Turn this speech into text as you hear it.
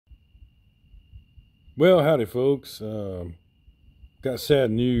Well, howdy, folks. Got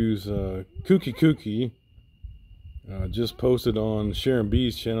sad news. Kooky just posted on Sharon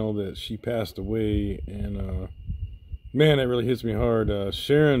B's channel that she passed away, and man, that really hits me hard.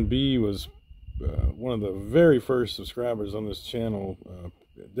 Sharon B was one of the very first subscribers on this channel,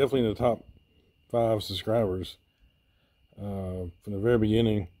 definitely in the top 5 subscribers from the very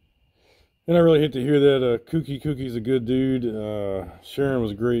beginning. And I really hate to hear that. Kooky's a good dude. Sharon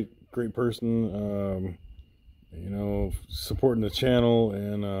was a great person. You know, supporting the channel,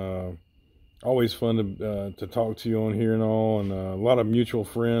 and always fun to talk to you on here and all, and a lot of mutual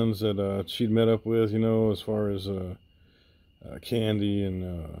friends that she'd met up with, you know, as far as Candy,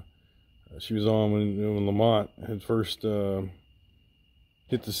 and she was on when Lamont had first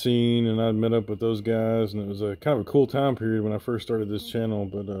hit the scene, and I'd met up with those guys, and it was a kind of a cool time period when I first started this channel.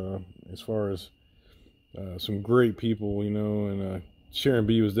 But as far as some great people, you know, and Sharon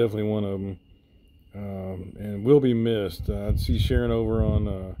B was definitely one of them. And will be missed. I'd see Sharon over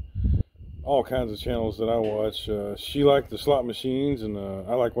on all kinds of channels that I watch. She liked the slot machines, and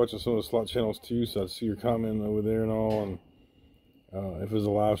I like watching some of the slot channels too, so I'd see her commenting over there and all, and if it was a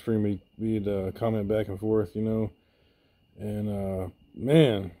live stream, we'd comment back and forth, you know. And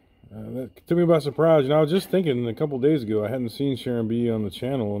man, that took me by surprise. You know, I was just thinking a couple days ago, I hadn't seen Sharon B on the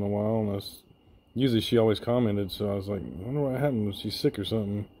channel in a while, and usually she always commented, so I was like, I wonder what happened. Was she sick or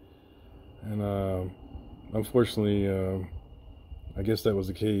something? And unfortunately, I guess that was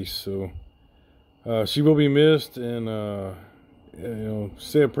the case. So she will be missed, and you know,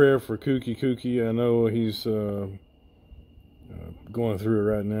 say a prayer for Kooky. I know he's going through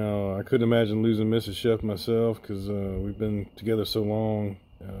it right now. I couldn't imagine losing Mrs. Chef myself, because we've been together so long.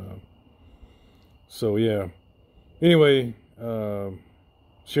 So yeah. Anyway,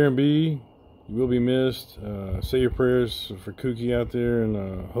 Sharon B, you will be missed. Say your prayers for Kooky out there,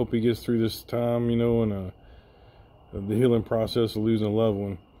 and hope he gets through this time, you know, and the healing process of losing a loved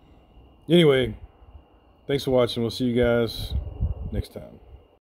one. Anyway, thanks for watching. We'll see you guys next time.